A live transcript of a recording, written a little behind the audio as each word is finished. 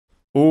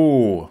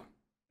Ooh,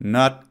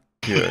 not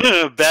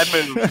good. Bad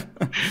move.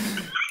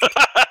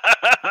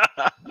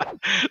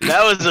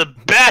 That was a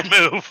bad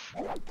move.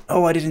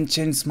 Oh, I didn't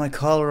change my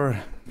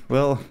color.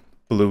 Well,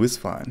 blue is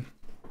fine.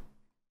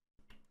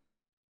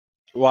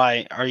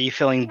 Why? Are you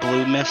feeling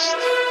blue mist?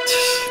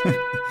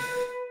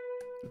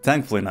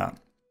 Thankfully not.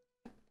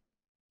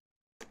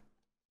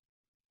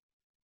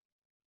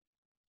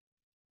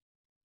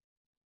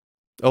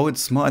 Oh,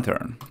 it's my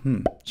turn.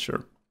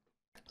 Sure.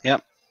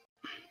 Yep.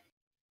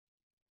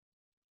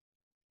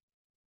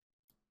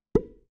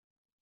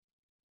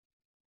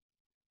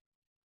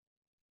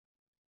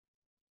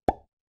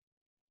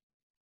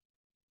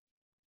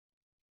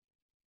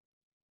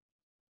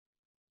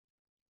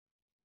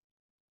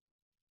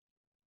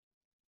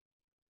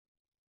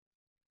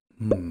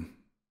 Hmm.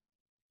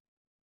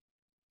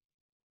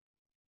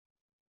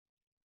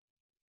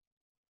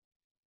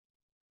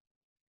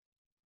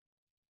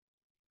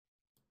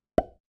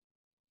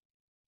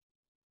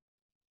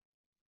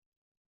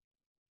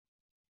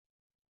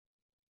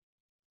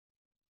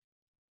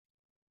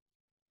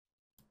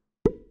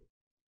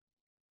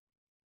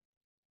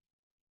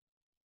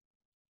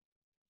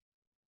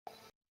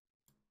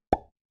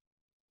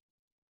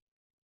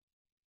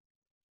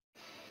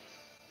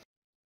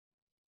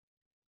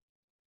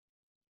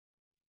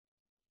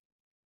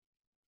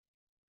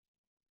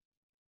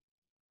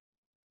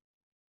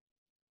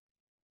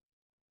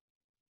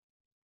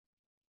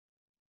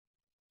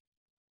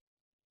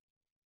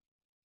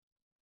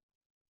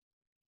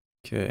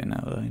 Okay,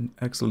 now I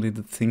actually need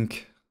to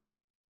think.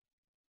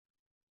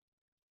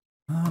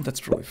 Ah, that's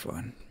probably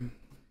fine.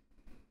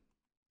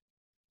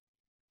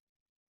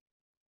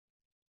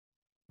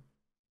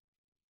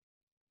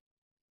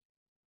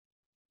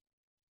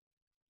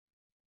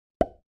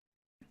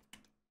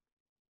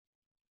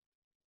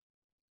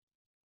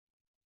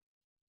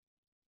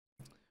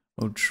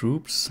 Oh,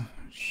 troops?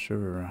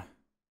 Sure.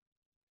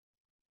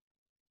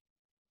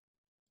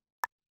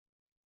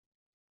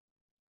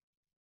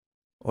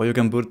 Oh, you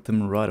can put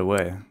them right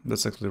away.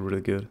 That's actually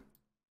really good.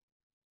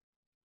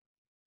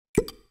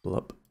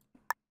 Blup.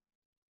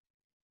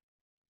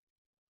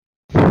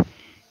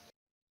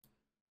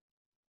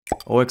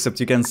 Oh, except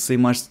you can see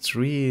my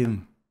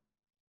stream.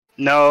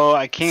 No,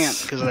 I can't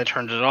because I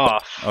turned it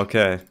off.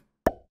 Okay.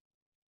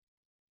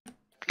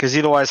 Because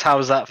otherwise, how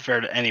is that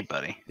fair to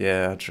anybody?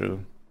 Yeah,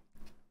 true.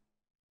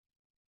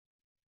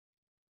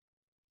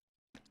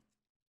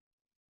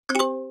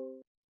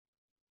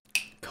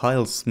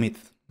 Kyle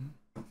Smith.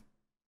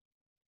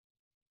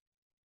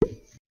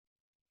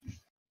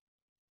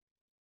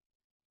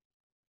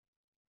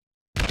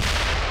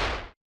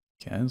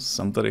 Okay,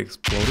 somebody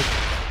exploded.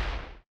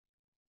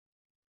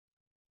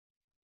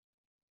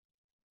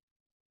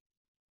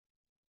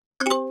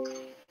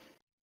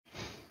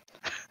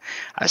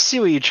 I see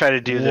what you try to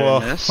do there,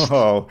 Mist.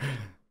 Whoa.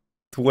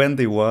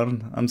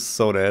 21. I'm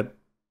so dead.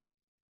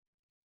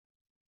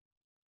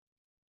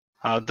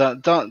 Oh,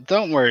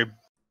 don't worry.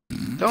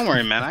 Don't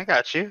worry, man. I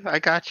got you. I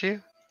got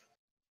you.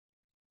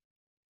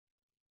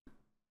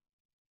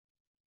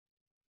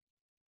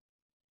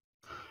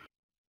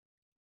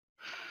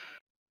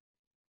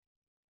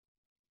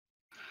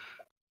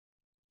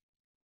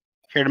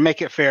 Here to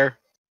make it fair.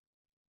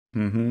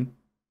 Mm-hmm.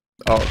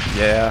 Oh,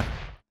 yeah.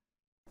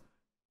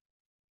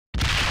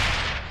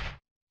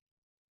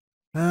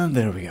 And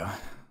there we go.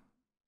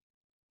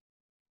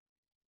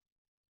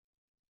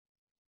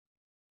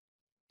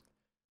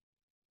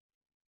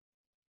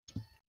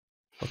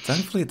 But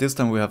thankfully this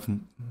time we have a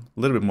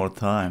little bit more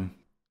time.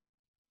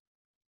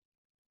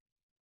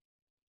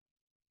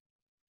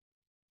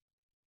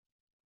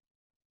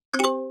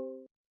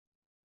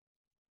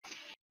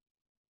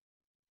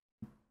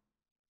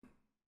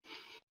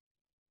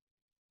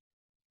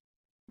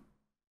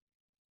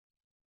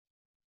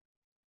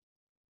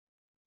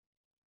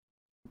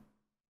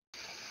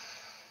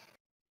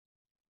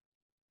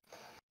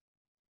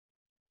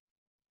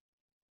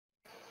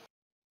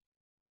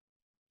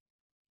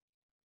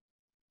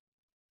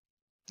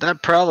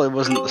 That probably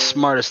wasn't the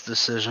smartest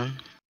decision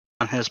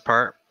on his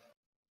part.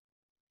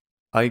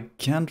 I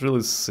can't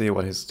really see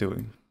what he's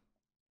doing.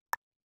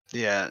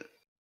 Yeah.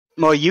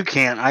 Well, you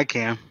can't. I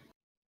can.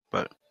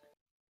 But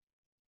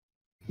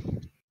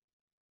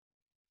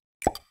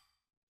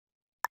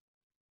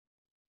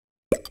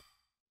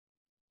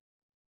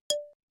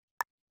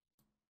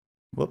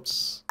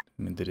Whoops.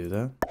 I mean to do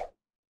that.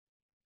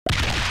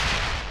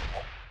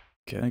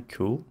 Okay,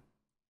 cool.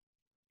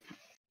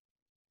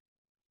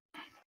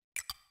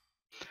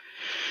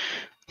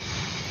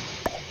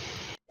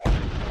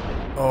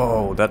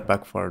 Oh, that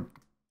backfired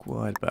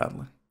quite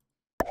badly.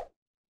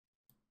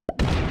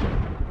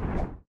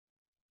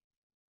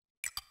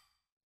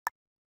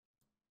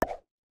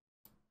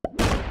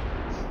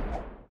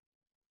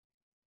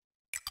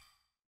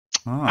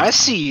 Ah. I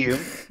see you.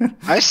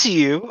 I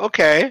see you.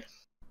 Okay.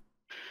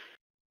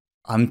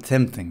 I'm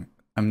tempting.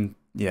 I'm,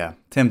 yeah,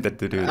 tempted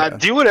to do that.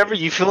 Do whatever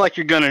you feel like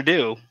you're gonna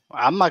do.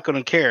 I'm not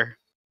gonna care.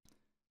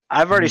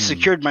 I've already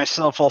secured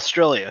myself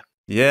Australia.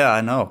 Yeah, I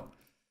know.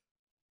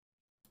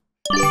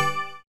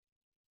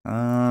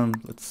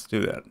 Let's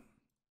do that.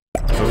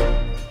 Oh.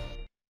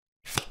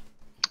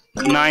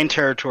 9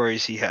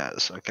 territories he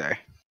has. Okay.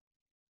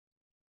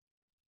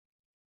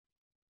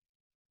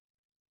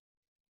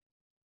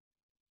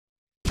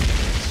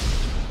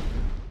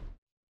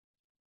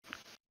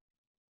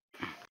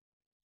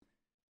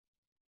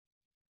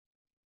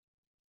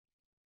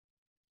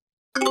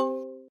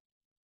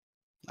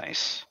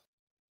 Nice.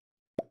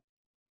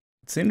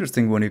 It's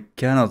interesting when you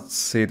cannot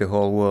see the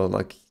whole world.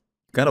 Like, you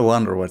gotta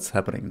wonder what's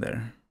happening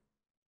there.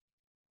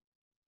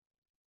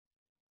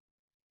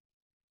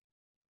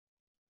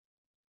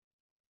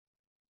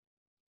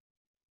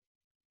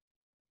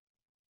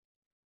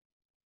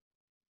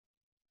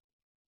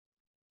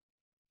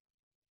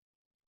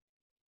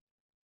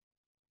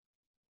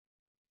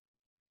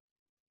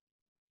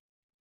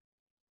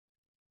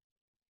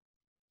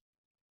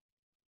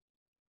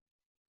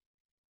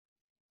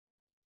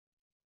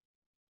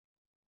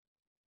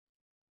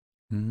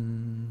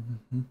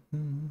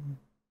 Mm-hmm.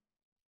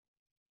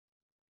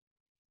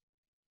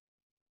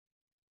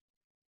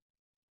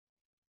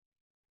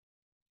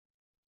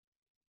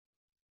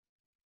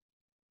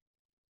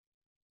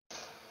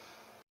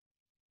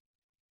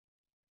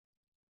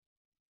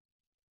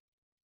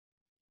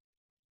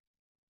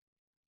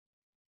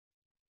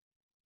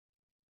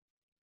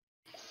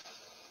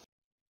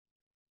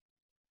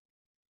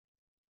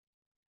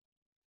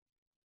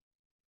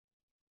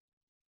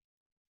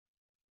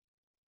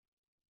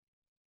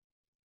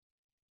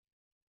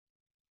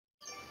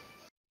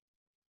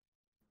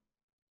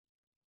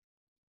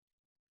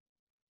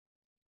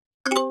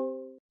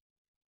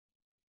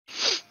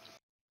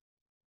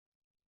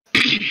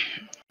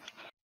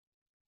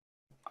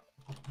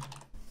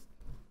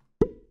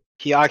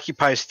 He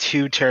occupies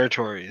 2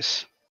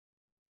 territories.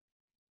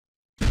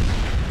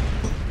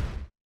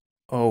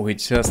 Oh, he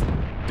just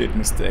did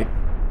mistake.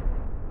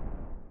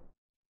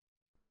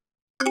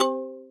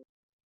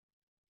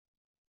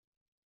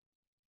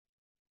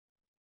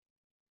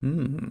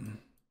 Hmm.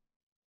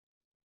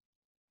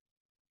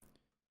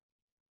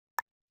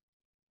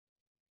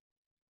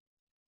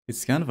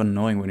 It's kind of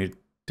annoying when you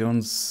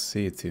don't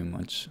see too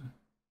much.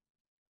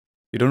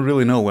 You don't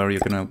really know where you're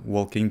gonna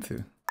walk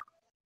into.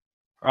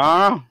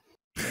 Oh.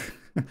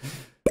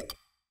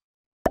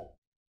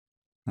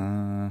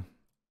 uh,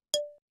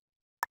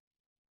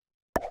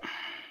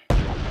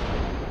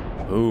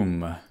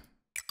 Boom.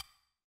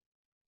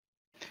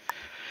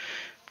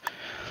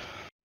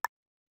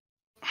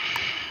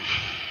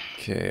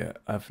 Okay,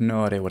 I have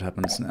no idea what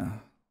happens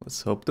now.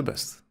 Let's hope the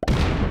best.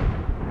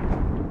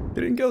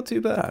 Didn't go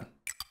too bad.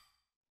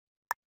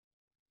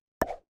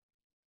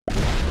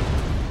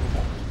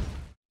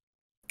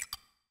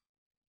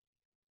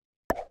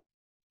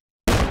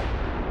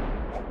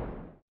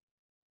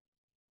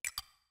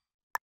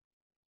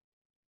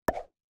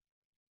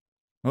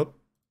 Oh,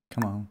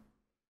 come on.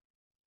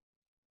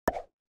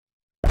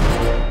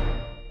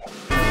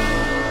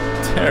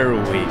 There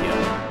we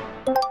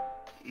go.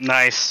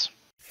 Nice.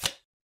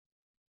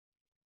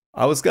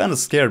 I was kind of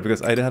scared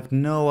because I have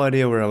no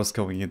idea where I was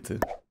going into.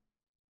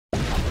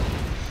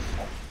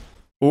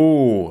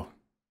 Ooh,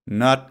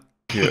 not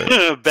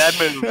good. Bad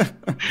move.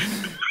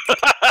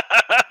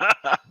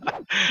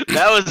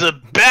 That was a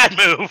bad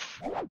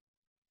move.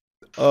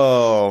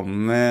 Oh,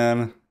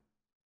 man.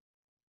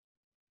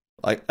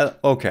 Like,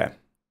 okay.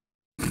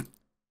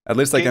 At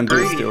least I can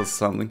do still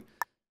something.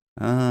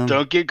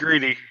 Don't get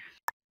greedy.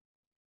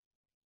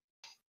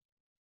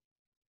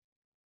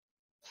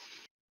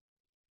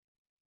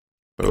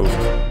 Boom.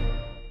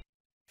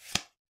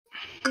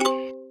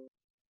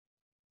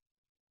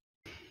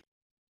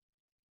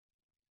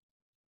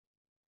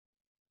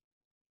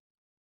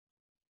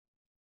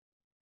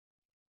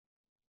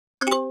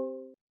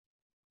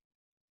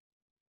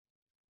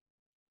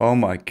 Oh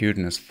my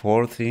goodness,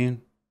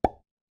 14?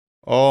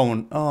 Oh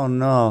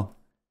no.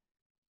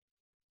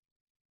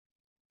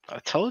 I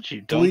told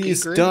you, don't get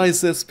Please greedy.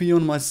 dice SP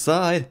on my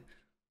side.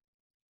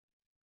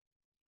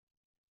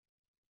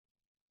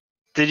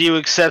 Did you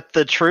accept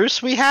the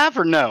truce we have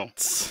or no?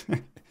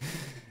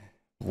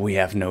 We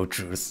have no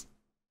truce.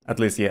 At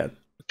least yet.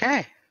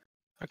 Okay.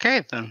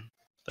 Okay, then.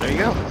 There you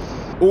go.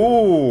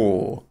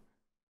 Ooh.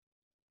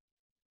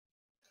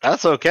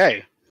 That's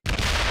okay.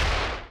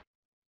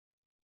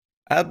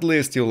 At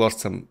least you lost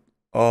some.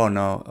 Oh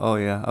no. Oh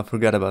yeah, I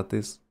forgot about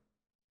this.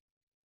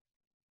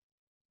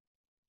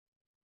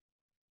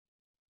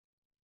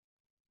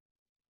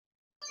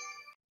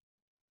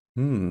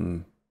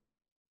 Hmm.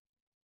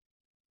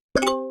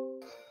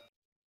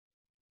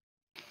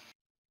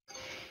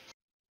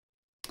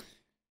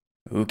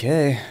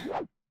 Okay.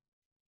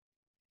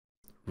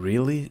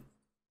 Really?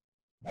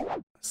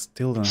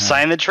 Still don't have.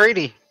 Sign the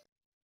treaty.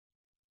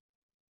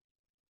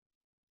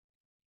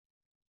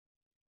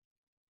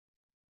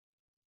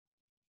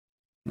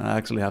 I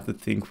actually have to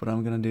think what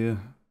I'm gonna do.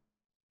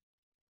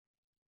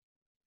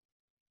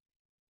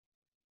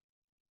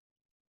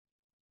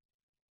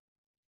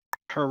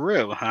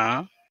 Peru,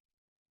 huh?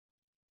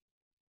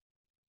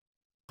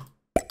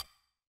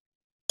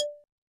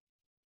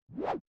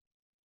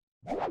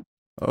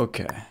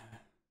 Okay.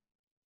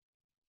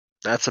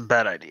 That's a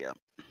bad idea.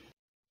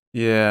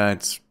 Yeah,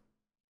 it's...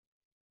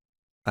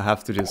 I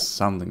have to do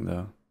something,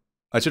 though.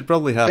 I should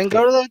probably have Then to...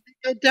 go to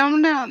go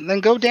down. Then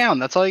go down.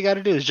 That's all you got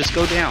to do is just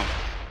go down.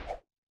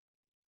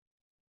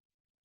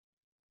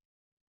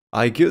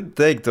 I could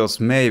take those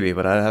maybe,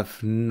 but I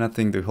have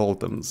nothing to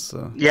hold them,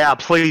 so... Yeah,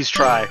 please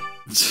try.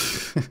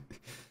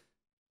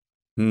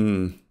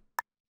 Hmm.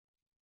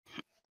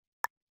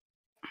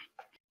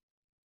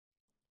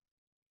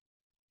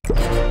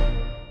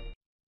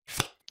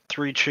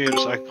 3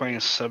 troops occupying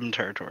 7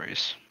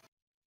 territories.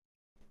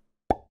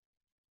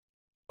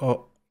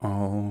 Oh.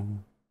 Oh.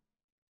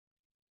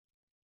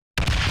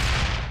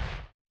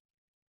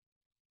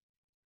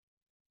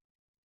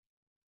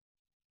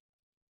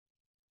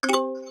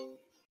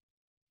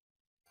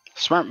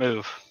 Smart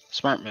move.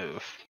 Smart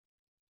move.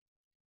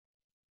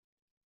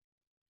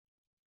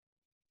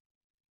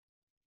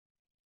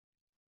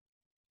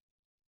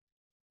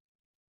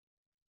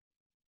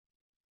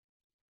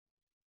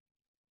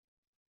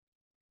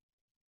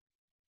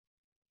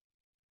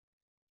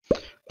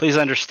 Please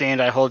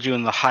understand I hold you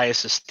in the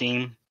highest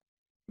esteem.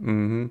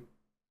 Mm-hmm.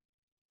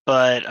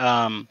 But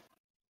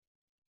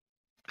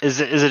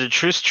is it a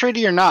truce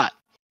treaty or not?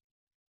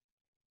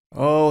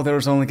 Oh,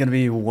 there's only gonna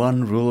be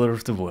one ruler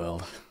of the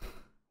world.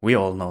 We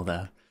all know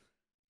that.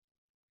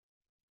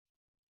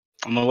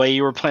 And the way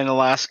you were playing the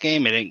last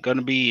game, it ain't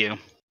gonna be you.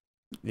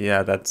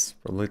 Yeah, that's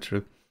probably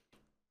true.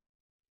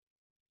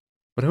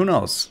 But who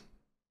knows?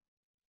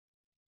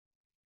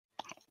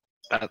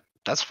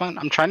 That's fine.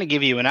 I'm trying to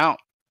give you an out.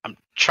 I'm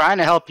trying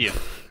to help you.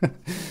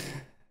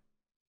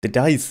 The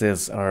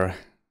dices are,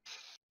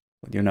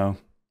 you know,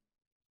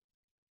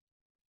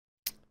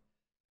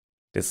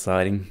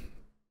 deciding.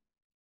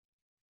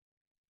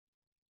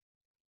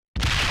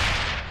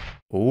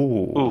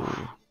 Ooh,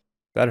 Oof.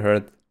 that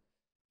hurt.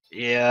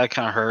 Yeah, that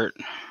kind of hurt.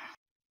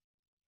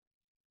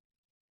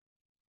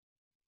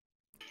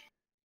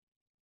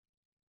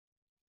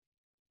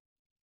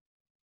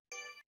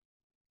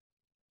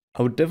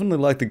 I would definitely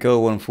like to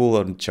go on full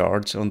on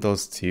charge on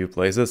those 2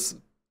 places,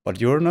 but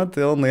you're not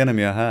the only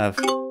enemy I have.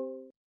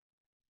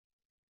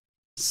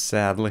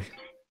 Sadly.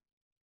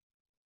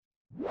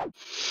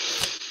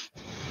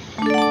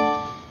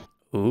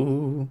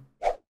 Ooh.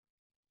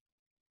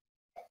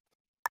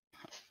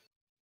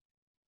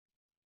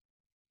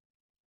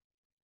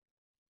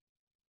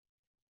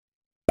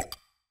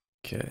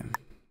 Okay.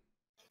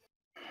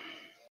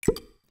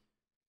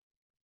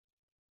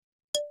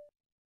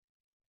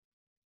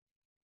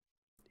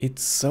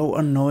 It's so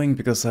annoying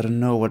because I don't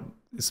know what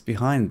is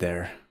behind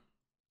there.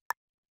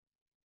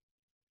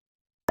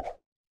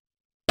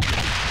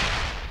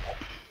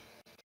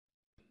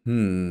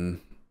 Hmm.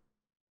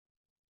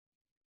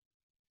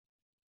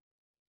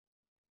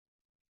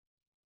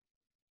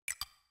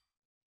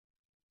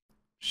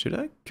 Should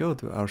I go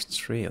to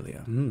Australia?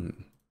 Hmm.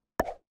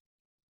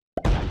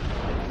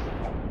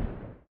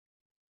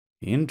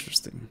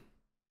 Interesting.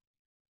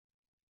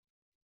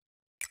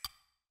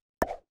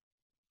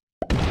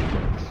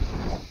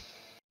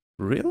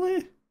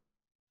 Really?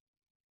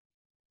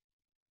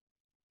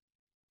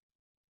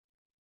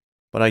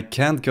 But I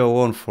can't go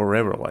on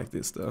forever like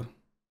this, though.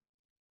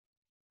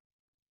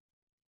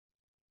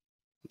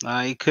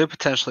 You could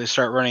potentially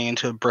start running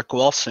into a brick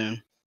wall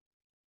soon.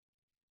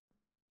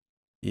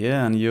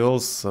 Yeah, and you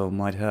also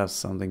might have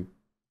something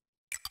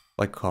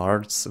like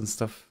cards and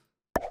stuff.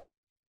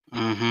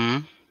 Mm-hmm.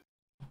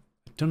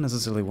 I don't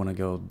necessarily want to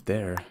go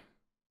there.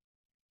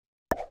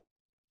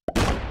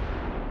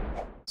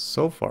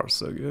 So far,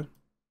 so good.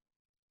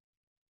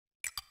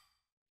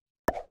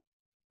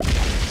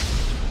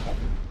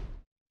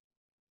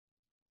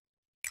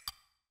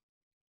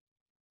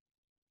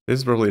 This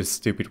is probably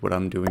stupid what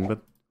I'm doing,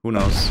 but who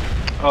knows?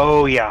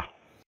 Oh, yeah.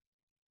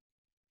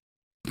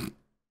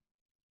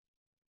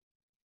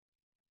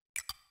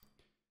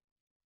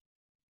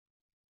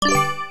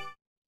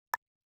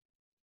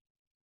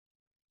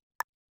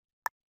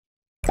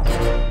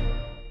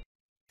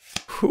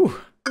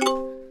 Whew.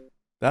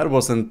 That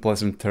wasn't a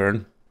pleasant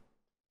turn.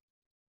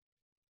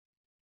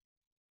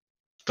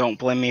 Don't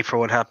blame me for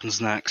what happens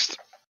next.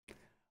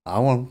 I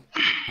won't.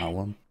 I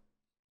won't.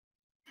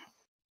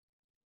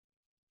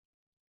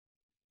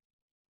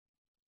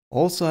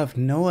 Also, I have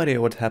no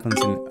idea what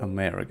happens in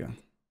America.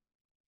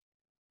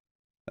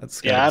 That's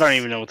kind Yeah, of... I don't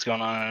even know what's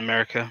going on in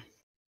America.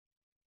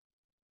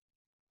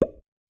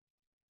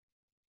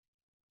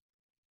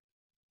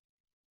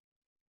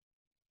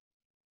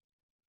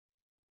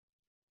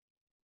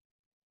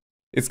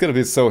 It's gonna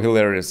be so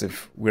hilarious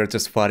if we're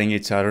just fighting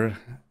each other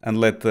and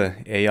let the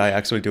AI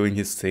actually doing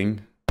his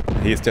thing.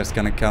 He's just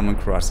gonna come and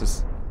crush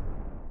us.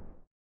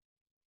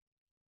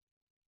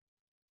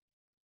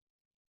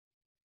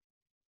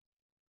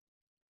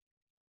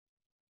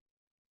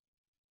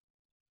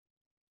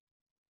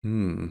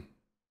 Hmm.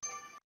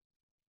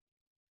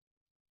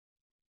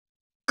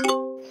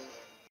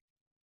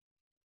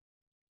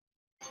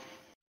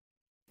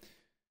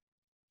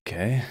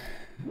 Okay.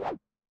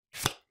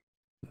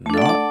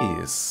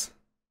 Nice.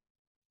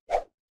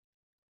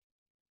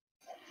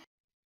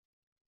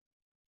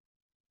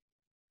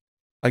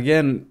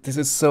 Again, this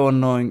is so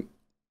annoying.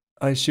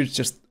 I should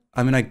just...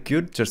 I mean, I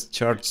could just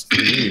charge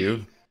to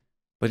you.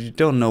 But you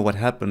don't know what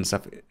happens.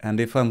 And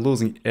if I'm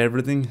losing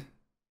everything...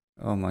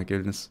 Oh my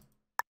goodness.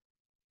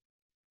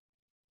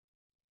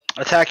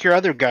 Attack your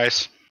other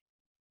guys.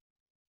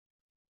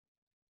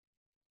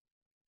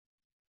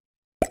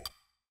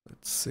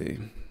 Let's see.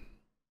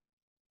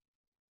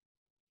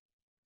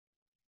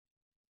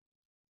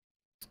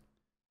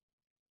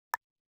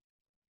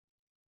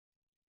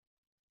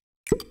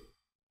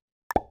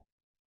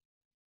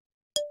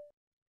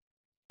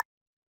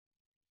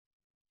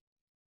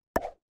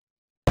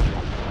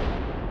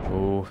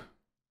 Oh.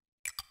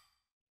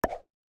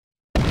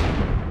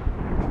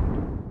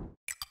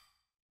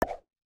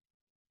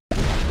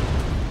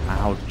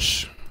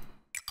 Ouch.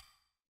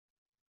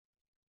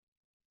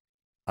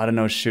 I don't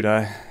know, should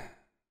I?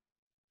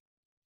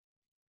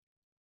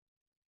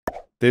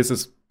 This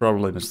is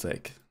probably a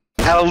mistake.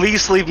 At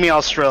least leave me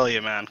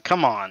Australia, man.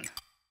 Come on.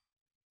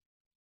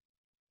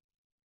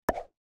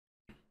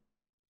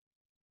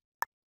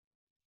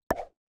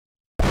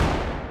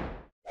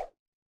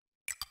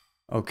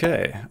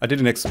 Okay, I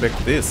didn't expect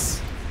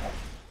this.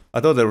 I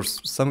thought there was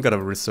some kind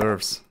of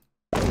reserves.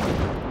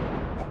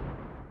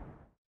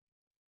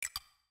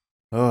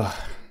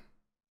 Oh.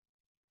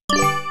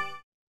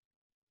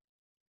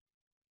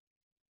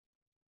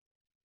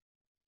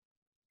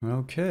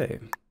 Okay.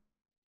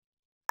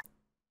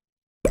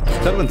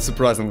 That went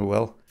surprisingly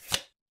well.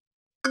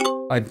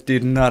 I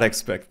did not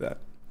expect that.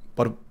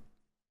 But...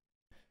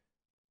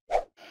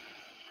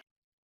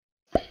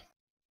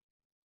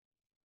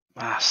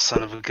 Ah,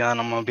 son of a gun,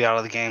 I'm gonna be out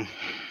of the game.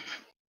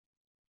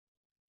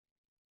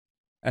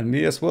 And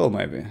me as well,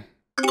 maybe.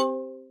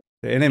 The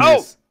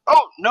enemies...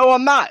 Oh, no,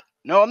 I'm not.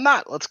 No, I'm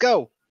not. Let's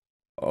go.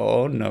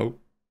 Oh, no.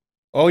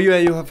 Oh, yeah,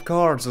 you have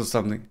cards or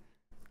something.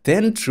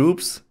 10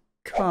 troops?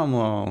 Come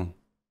on.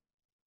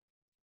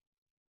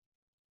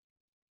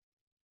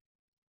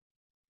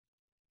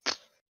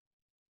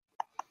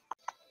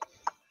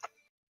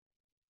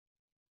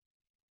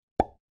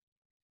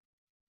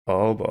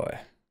 Oh boy.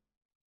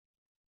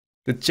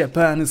 The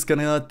Japan is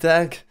gonna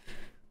attack.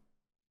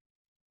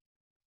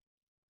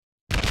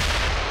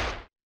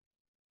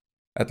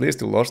 At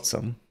least you lost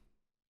some.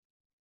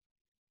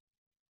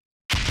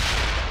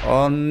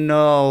 Oh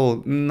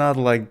no, not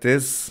like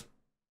this.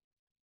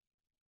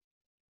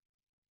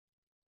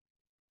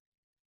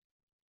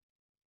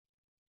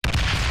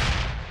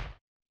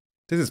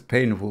 This is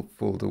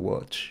painful to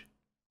watch.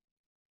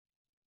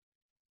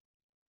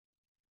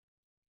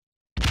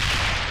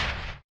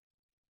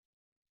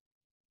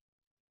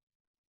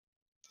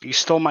 You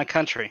stole my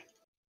country.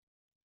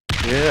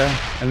 Yeah,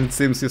 and it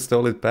seems you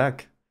stole it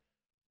back.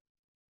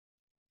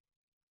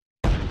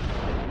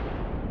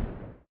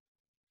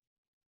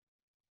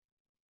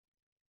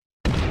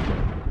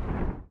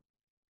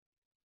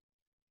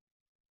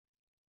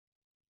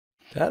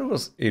 That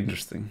was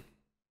interesting.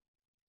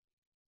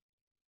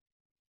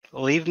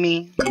 Leave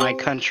me my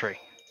country.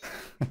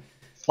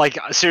 Like,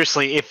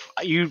 seriously, if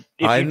you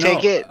I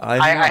take know, it, I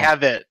I know.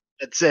 have it.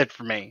 That's it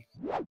for me.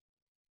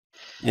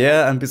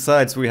 Yeah, and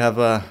besides we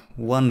have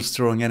one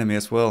strong enemy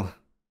as well.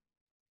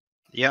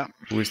 Yeah.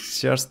 Who is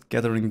just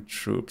gathering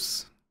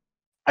troops.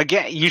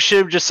 Again, you should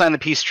have just signed the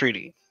peace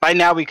treaty. By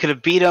now, we could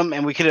have beat them,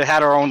 and we could have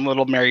had our own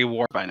little merry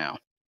war by now.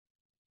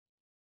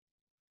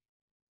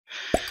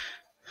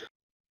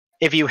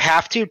 If you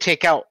have to,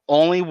 take out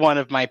only one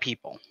of my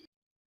people.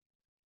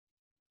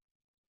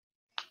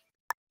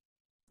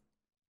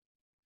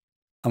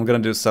 I'm gonna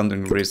do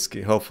something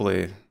risky.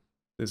 Hopefully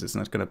this is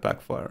not gonna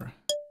backfire.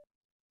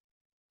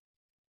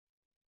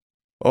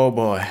 Oh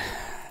boy.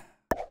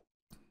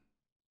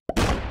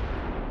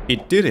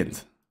 It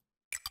didn't.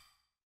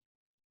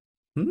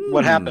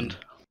 What happened?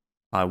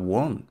 I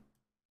won.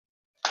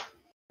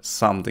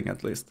 Something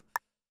at least.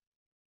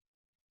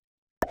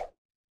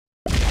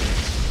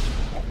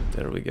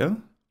 There we go.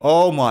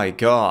 Oh my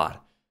god.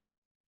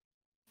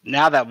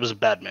 Now that was a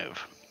bad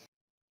move.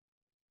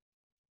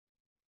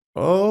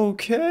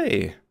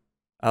 Okay.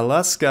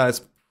 Alaska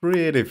is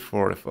pretty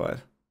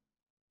fortified.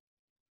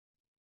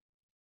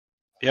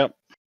 Yep.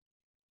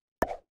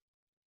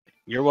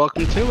 You're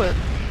welcome to it.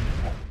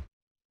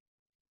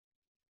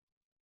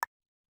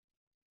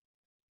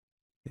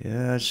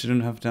 Yeah, I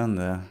shouldn't have done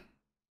that.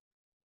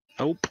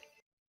 Nope.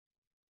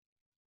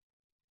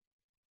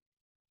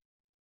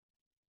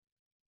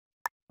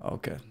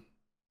 Okay.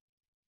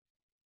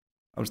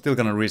 I'm still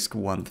gonna risk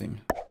one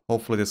thing.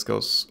 Hopefully this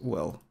goes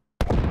well.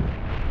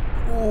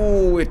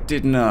 Oh, it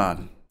did not.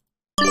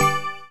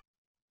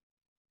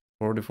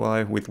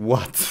 Fortify with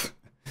what?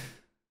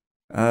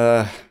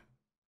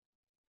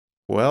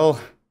 Well,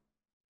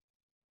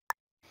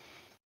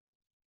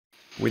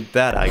 with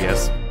that, I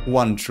guess.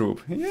 One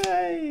troop.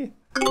 Yay!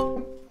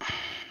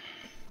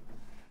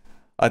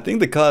 I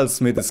think the Kyle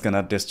Smith is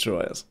gonna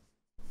destroy us.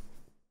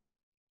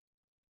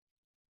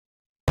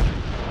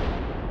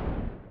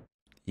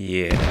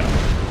 Yeah.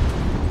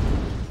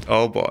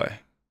 Oh boy.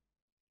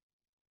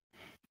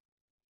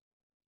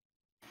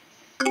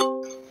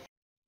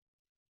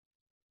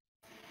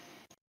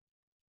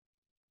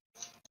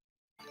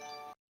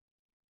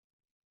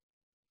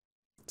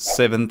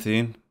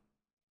 17.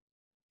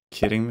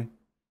 Kidding me?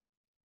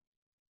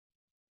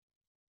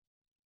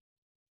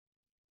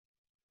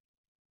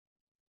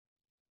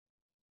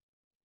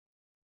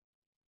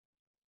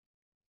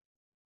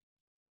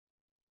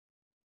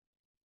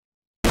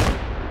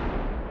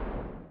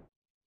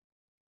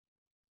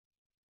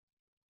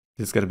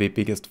 This is gonna be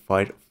biggest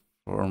fight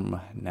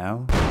from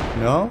now?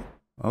 No?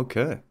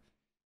 Okay.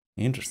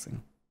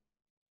 Interesting.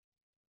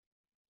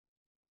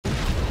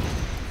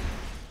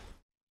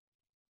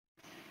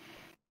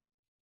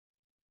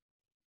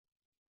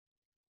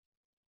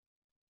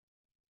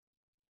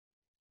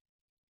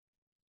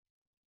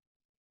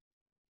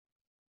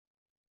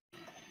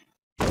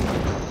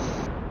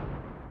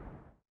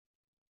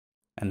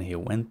 And he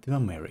went to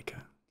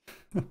America.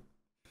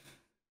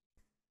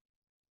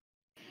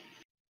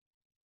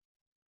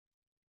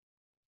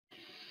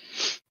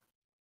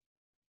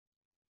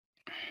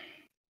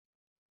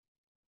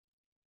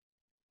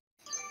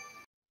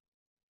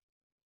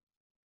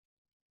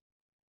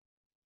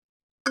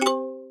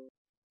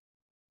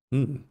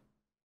 Hmm.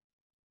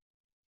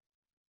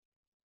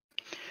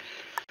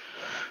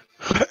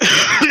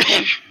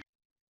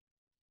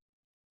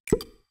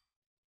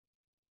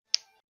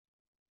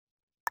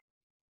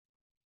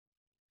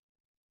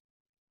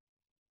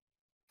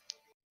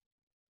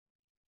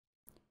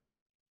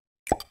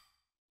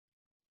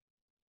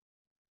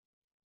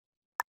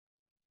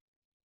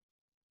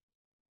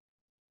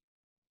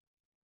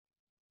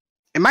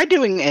 Am I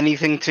doing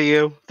anything to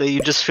you that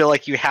you just feel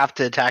like you have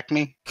to attack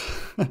me?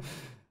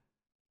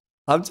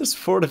 I'm just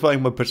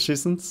fortifying my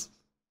positions.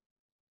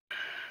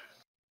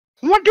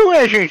 I'm not doing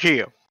anything to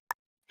you.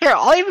 Here,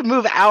 I'll even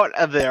move out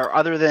of there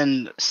other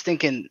than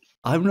stinking.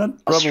 I'm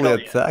not probably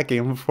Australia. attacking,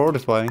 I'm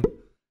fortifying.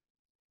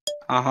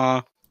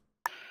 Uh-huh.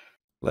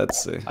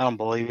 Let's see. I don't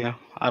believe you.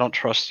 I don't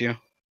trust you.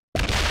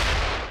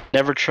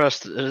 Never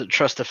trust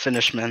a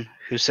Finishman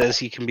who says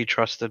he can be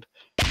trusted.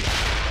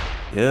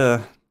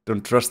 Yeah,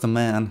 don't trust a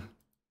man.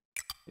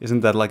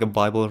 Isn't that like a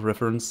Bible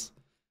reference?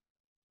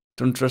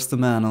 Don't trust a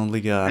man,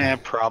 only God. Yeah,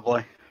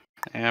 probably.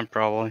 Yeah,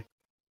 probably.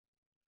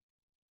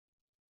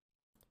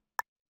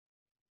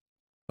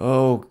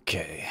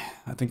 Okay,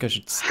 I think I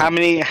should stop. How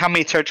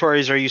many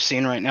territories are you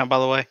seeing right now, by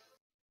the way?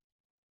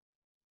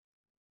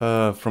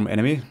 From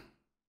enemy?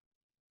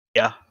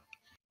 Yeah.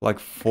 Like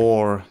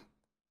 4.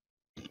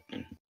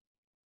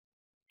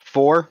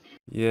 4?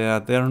 Yeah,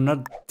 they're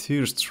not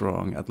too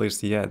strong, at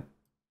least yet.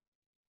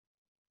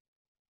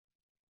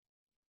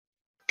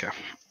 Okay.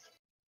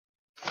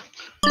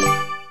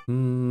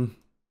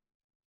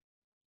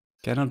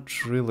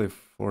 Cannot really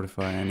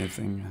fortify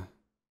anything.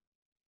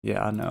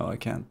 Yeah, no, I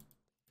can't.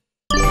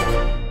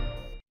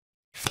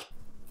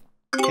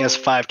 He has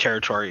 5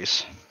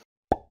 territories.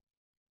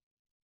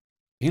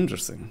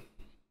 Interesting.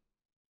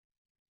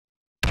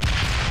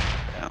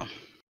 Yeah.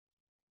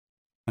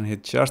 And he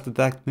just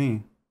attacked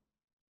me.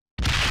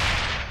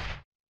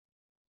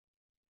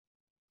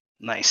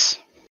 Nice.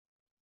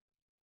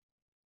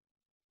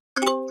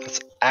 That's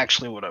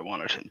actually what I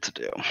wanted him to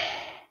do.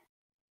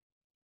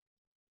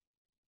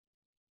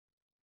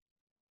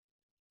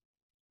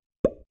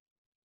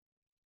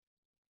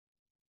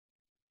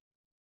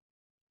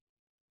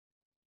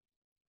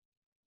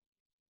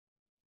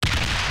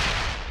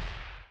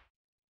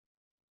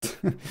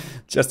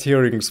 Just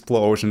hearing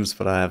explosions,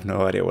 but I have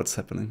no idea what's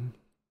happening.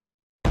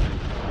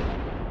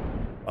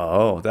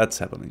 Oh, that's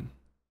happening.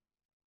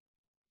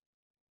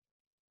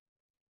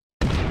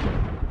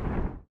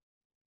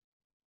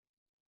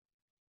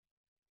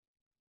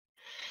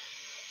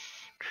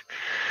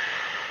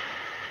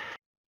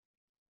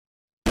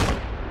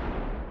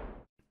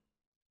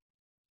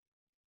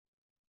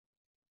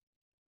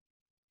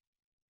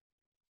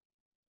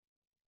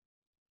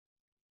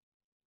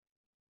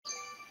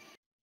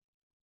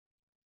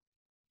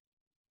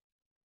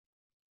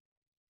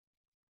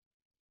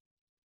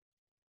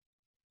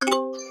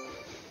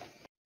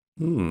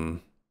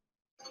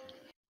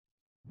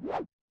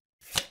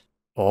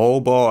 Oh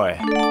boy.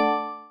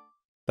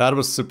 That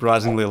was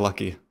surprisingly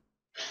lucky.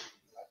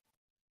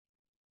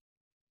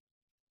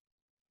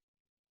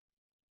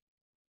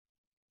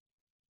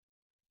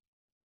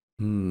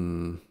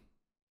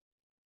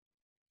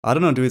 I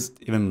don't know, do it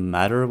even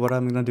matter what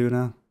I'm gonna do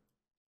now?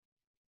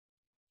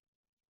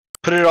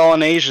 Put it all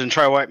in Asia and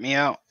try to wipe me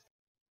out.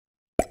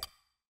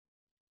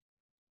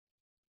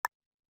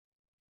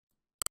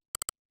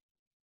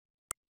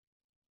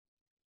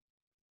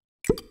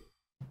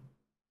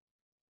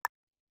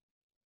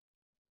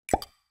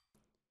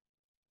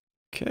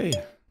 Okay.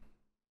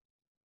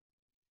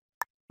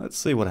 Let's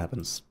see what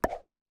happens.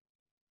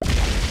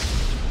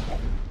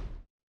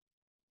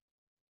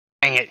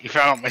 Dang it, you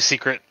found out my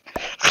secret.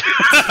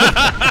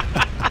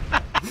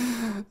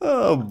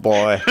 Oh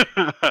boy.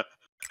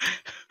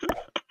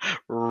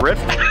 Rip.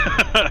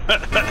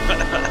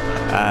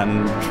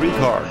 And 3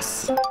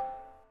 cards.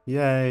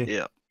 Yay.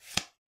 Yeah.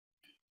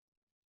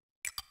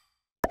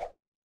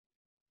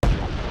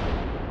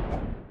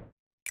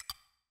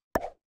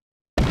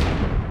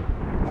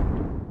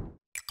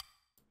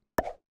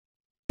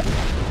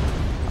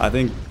 I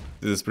think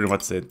this is pretty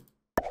much it.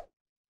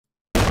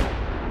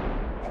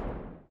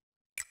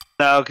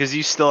 No, because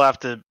you still have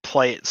to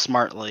play it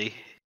smartly.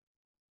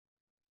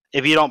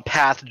 If you don't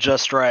path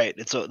just right,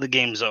 the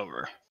game's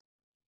over.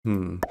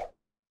 Hmm.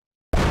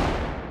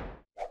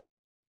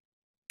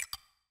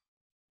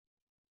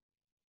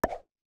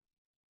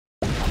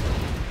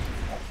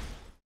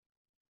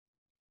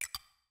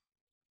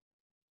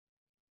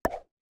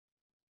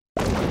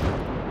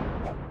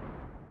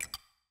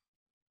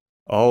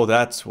 Oh,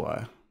 that's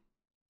why.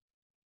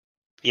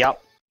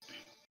 Yep.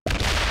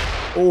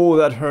 Oh,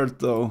 that hurt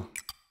though.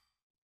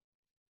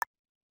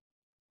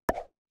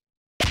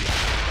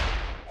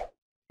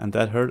 And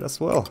that hurt as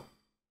well.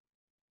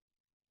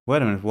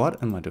 Wait a minute,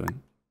 what am I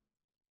doing?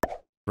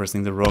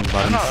 Pressing the wrong I don't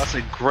buttons. know, that's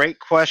a great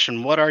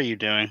question. What are you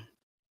doing?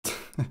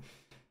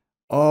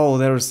 Oh,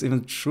 there's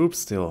even troops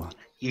still.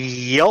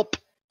 Yelp.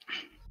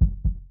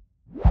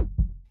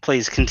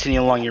 Please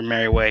continue along your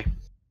merry way.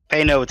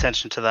 Pay no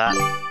attention to that.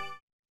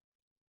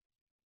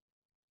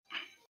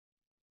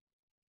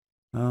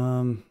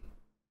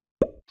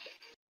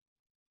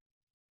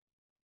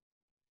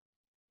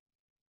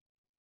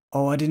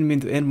 Oh, I didn't mean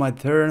to end my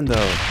turn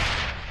though.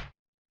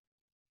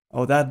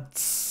 Oh, that's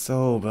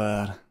so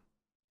bad.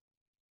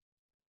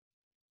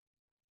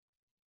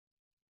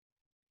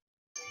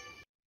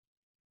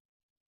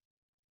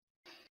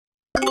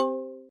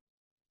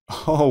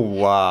 Oh,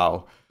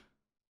 wow.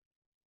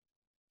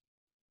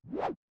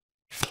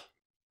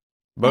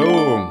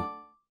 Boom.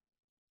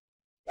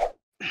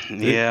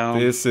 Yeah.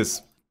 This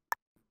is,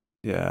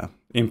 yeah,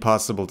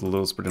 impossible to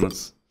lose pretty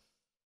much.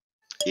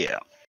 Yeah.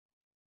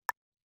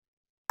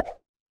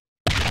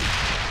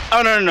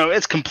 Oh, no.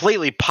 It's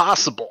completely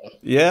possible.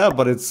 Yeah,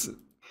 but it's...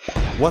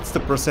 What's the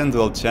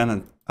percentile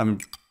chance? I mean,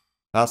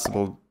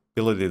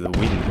 possibility to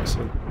win,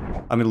 actually.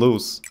 I mean,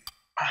 lose.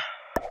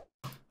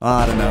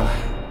 I don't know.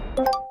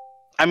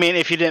 I mean,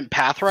 if you didn't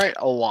path right,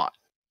 a lot.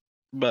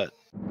 But...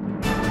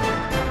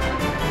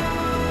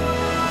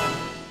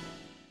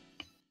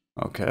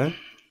 Okay.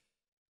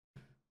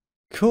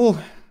 Cool.